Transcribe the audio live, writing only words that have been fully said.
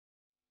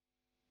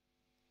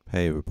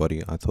Hey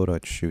everybody, I thought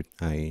I'd shoot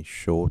a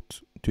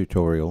short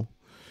tutorial,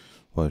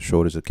 well as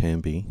short as it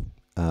can be,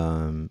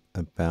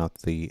 about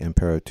the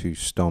Ampero 2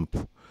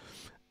 Stomp.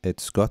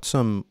 It's got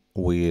some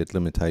weird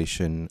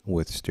limitation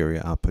with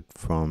stereo output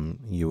from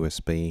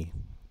USB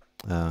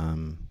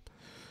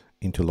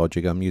into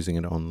Logic. I'm using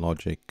it on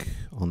Logic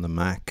on the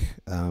Mac,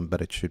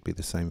 but it should be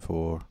the same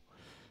for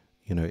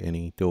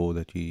any DAW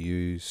that you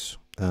use.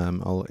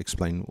 I'll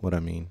explain what I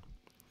mean.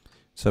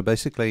 So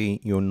basically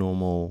your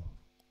normal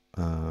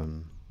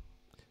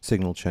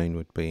signal chain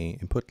would be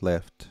input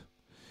left.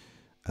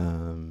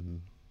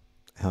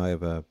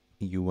 However,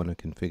 you want to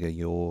configure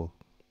your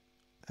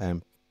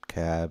amp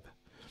cab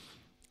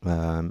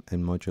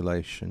and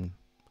modulation.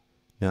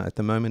 Now at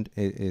the moment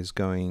it is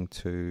going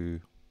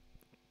to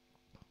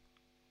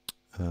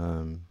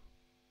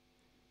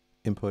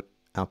input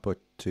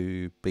output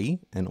to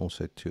B and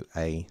also to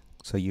A.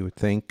 So you would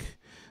think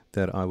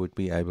that I would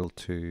be able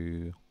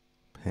to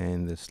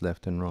pan this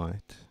left and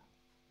right.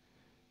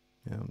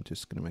 Now I'm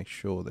just going to make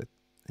sure that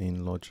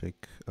in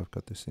Logic I've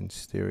got this in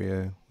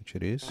stereo, which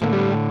it is.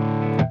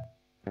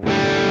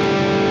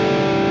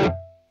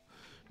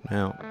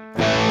 Now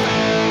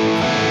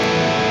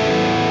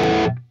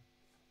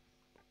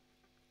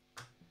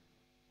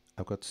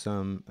I've got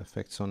some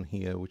effects on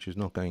here which is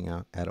not going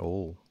out at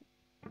all.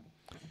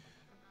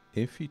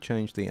 If you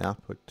change the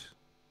output,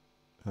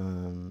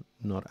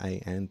 not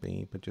A and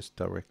B, but just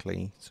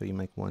directly, so you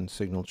make one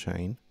signal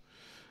chain,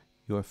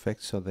 your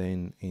effects are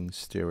then in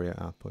stereo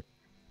output.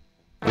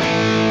 I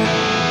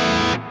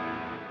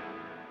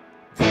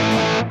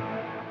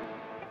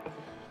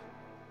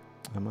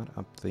might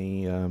up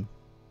the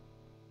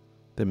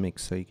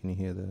mix so you can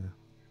hear the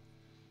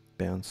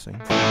bouncing.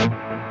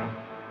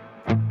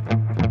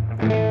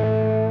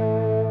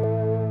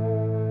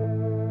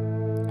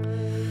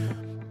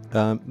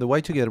 The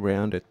way to get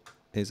around it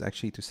is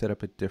actually to set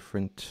up a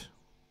different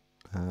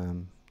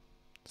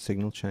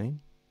signal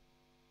chain.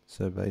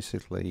 So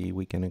basically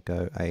we're going to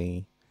go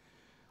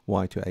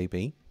Y to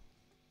AB.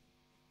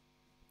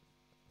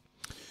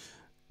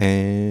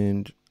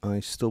 And I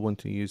still want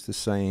to use the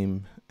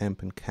same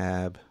amp and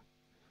cab,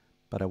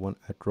 but I want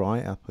a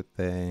dry output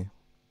there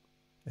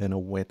and a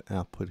wet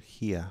output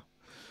here.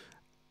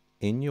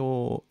 In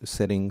your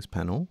settings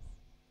panel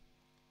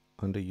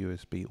under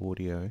USB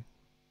audio,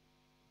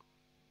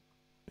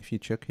 if you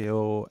check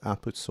your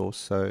output source,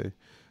 so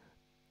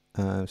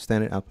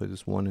standard output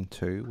is 1 and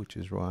 2, which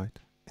is right,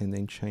 and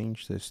then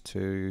change this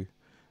to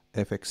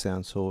FX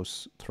sound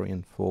source 3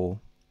 and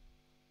 4.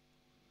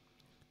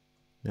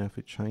 Now if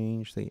we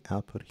change the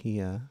output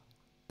here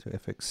to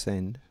FX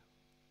send,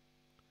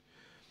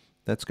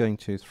 that's going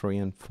to 3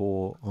 and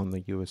 4 on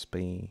the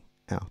USB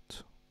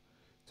out.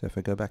 So if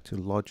I go back to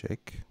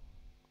Logic,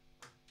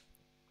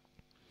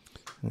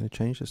 I'm going to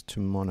change this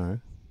to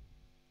mono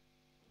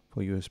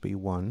for USB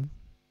 1,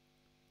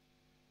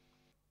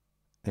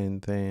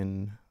 and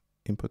then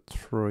input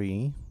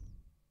 3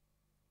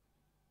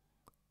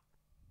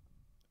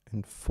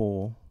 and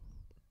 4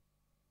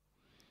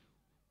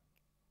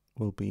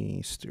 will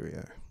be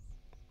stereo.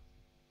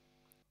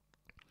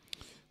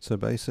 So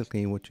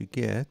basically what you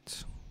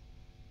get,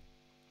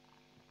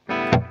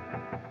 so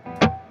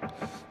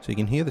you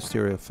can hear the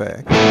stereo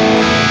effect.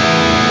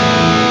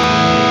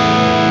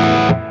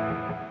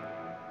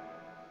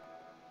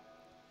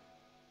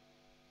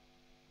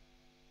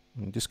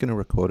 I'm just going to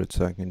record it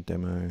so I can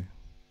demo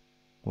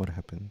what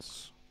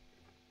happens.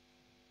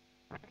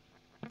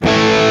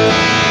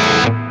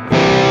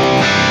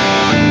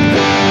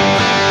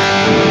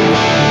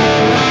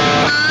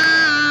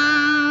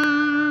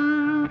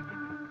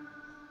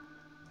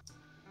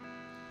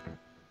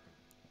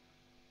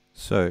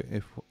 So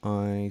if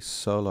I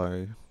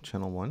solo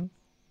channel 1,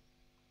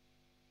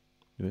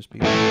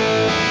 USB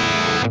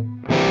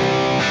 1,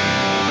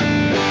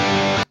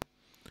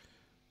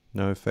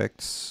 no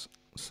effects,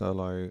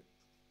 solo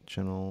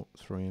channel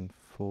 3 and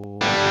 4.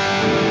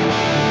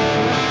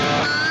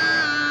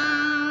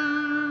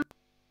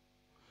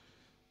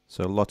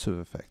 So lots of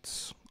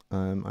effects.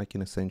 I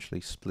can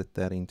essentially split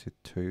that into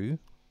 2,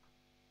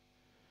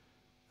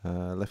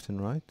 left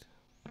and right.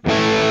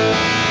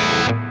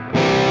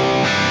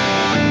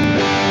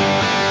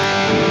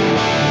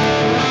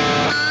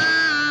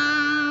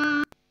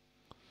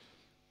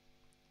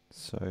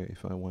 So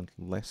if I want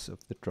less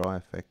of the dry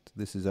effect,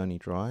 this is only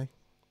dry,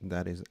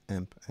 that is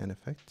amp and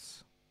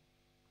effects.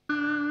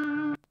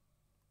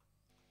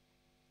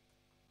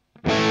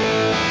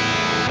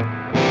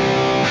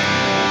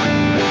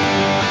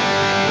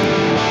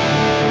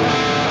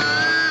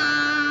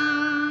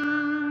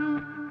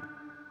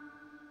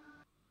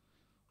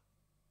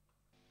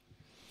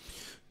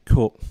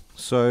 Cool.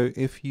 So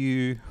if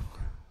you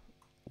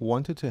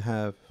wanted to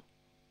have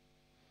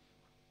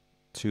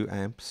 2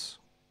 amps,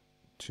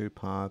 2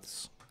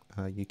 paths,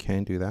 you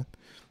can do that.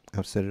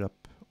 I've set it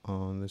up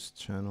on this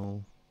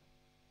channel.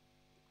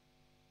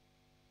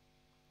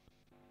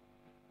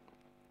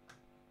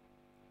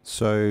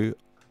 So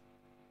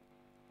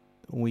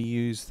we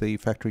use the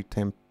factory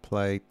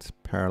template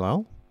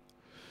parallel,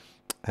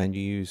 and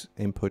you use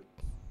input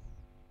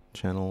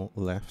channel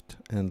left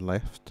and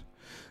left.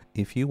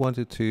 If you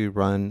wanted to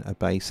run a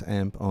bass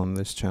amp on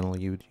this channel,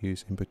 you would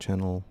use input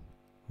channel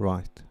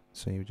right.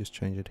 So you would just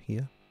change it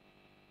here.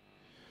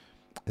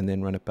 And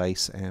then run a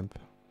bass amp.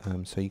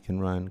 So you can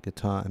run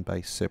guitar and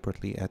bass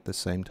separately at the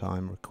same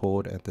time,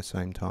 record at the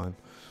same time,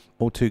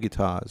 or two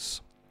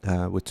guitars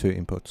with two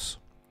inputs.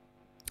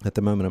 At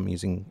the moment I'm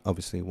using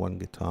obviously one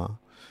guitar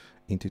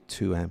into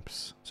two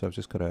amps. So I've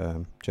just got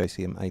a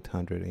JCM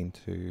 800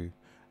 into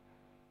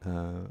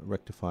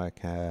rectifier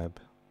cab,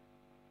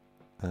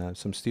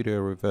 some studio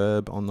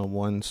reverb on the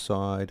one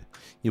side.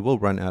 You will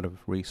run out of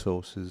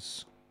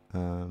resources,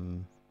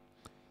 so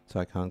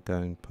I can't go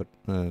and put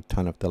a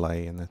ton of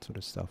delay and that sort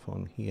of stuff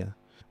on here.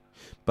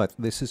 But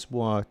this is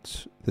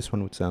what this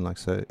one would sound like.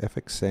 So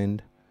FX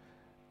send,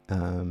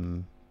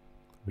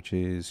 which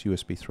is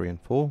USB 3 and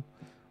 4,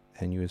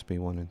 and USB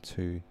 1 and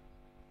 2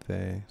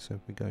 there. So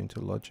if we go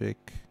into Logic,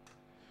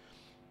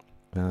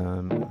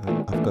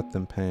 I've got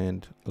them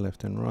panned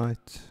left and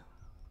right.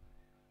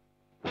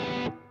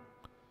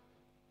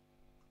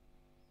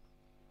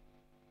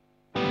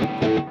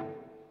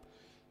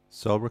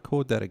 So I'll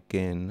record that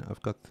again.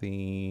 I've got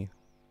the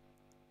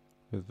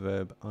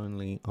reverb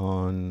only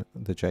on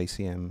the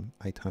JCM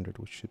 800,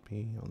 which should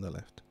be on the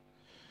left.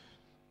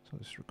 So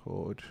let's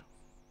record.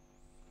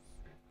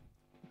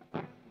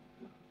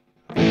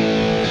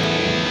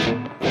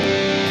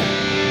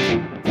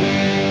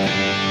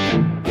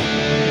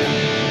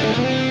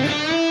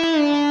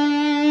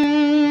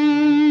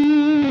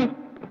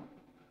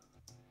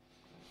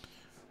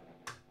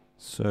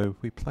 So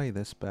if we play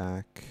this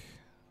back,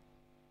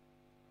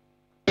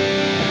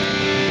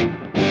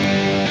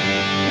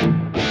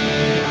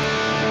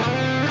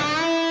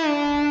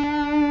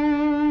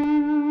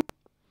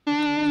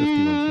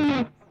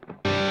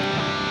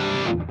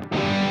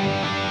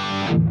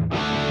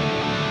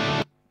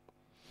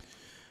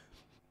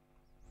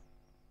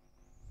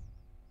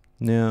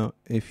 now,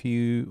 if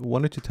you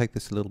wanted to take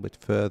this a little bit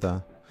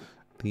further,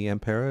 the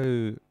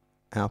Ampero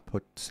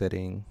output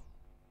setting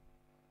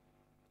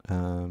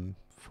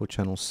for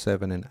channels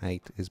 7 and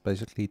 8 is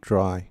basically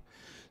dry,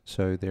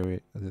 so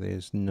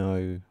there's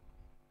no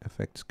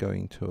effects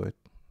going to it.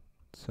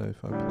 So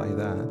if I play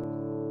that,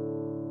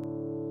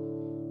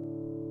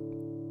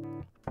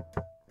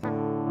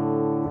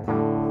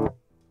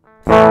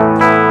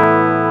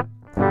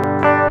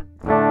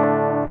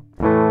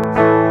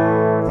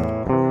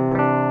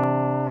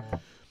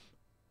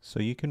 so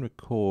you can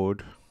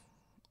record,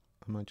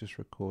 I might just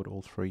record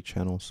all three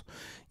channels.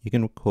 You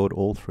can record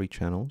all three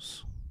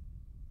channels.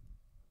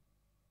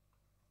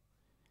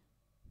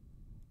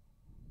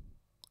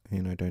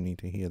 And I don't need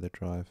to hear the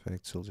dry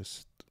effects. I'll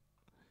just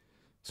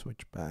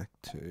switch back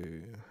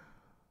to...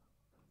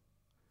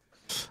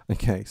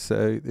 Okay,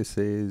 so this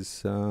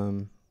is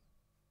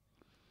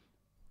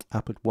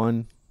output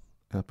 1,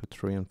 output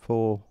 3 and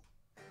 4.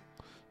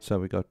 So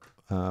we got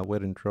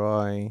wet and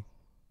dry.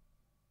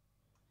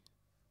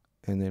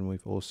 And then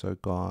we've also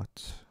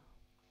got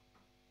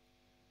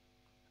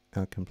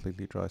our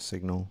completely dry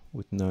signal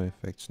with no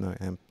effects, no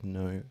amp,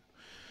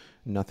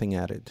 nothing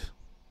added.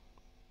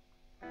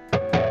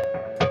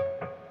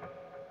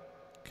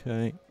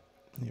 Okay,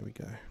 here we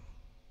go.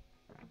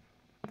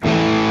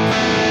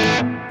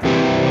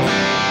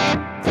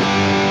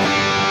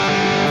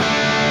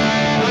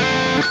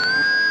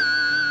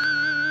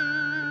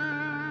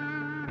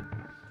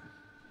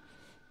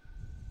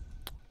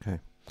 Okay,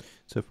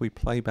 so if we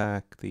play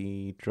back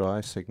the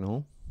dry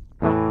signal,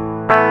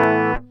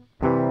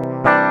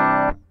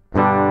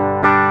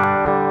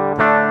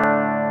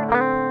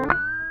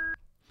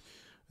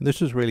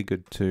 this is really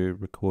good to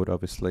record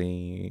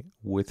obviously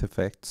with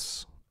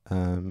effects.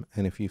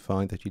 And if you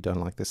find that you don't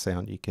like the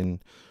sound, you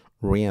can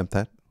reamp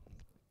that.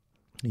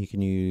 You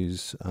can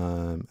use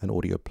an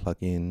audio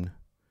plugin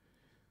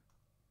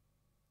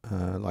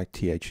like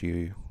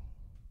THU.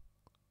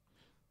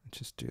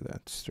 Just do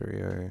that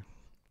stereo.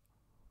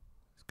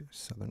 Let's go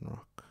Southern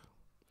Rock.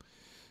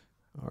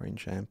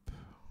 Orange amp.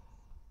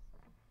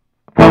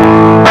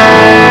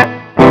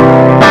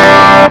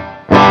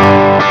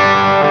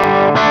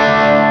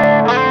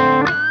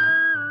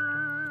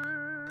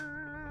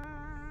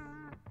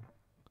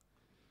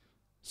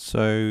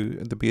 So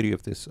the beauty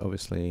of this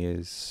obviously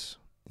is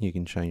you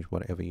can change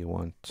whatever you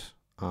want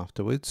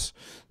afterwards.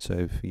 So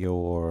if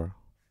your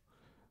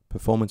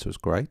performance was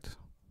great,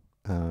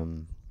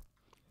 then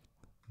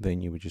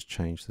you would just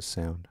change the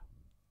sound,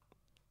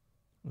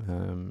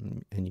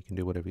 and you can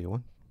do whatever you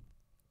want.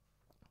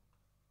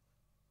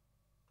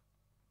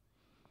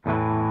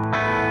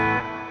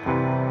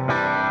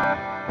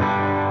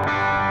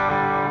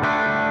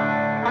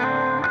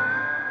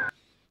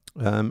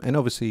 And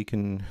obviously you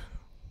can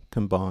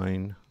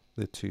combine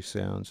the two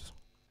sounds.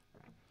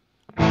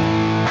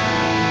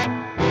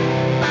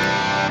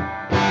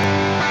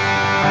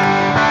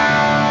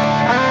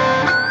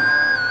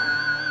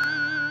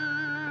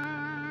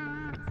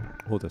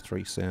 Or the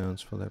three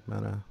sounds for that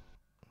matter.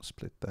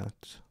 Split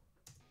that.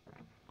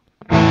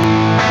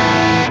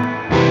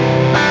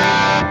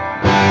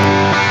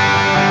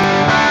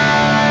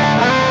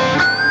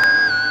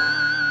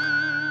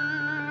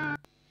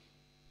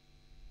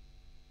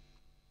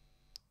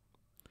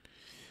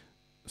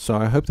 So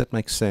I hope that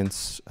makes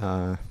sense.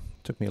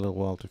 Took me a little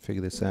while to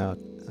figure this out.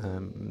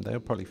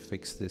 They'll probably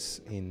fix this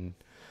in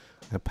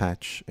a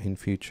patch in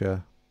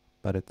future,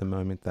 but at the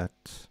moment that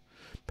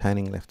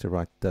panning left to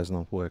right does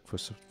not work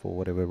for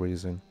whatever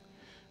reason.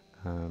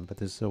 But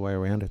there's a way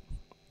around it.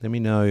 Let me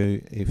know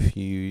if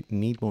you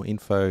need more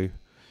info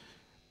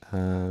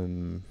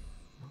on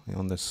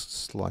this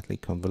slightly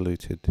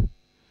convoluted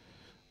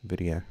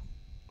video.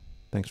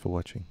 Thanks for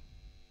watching.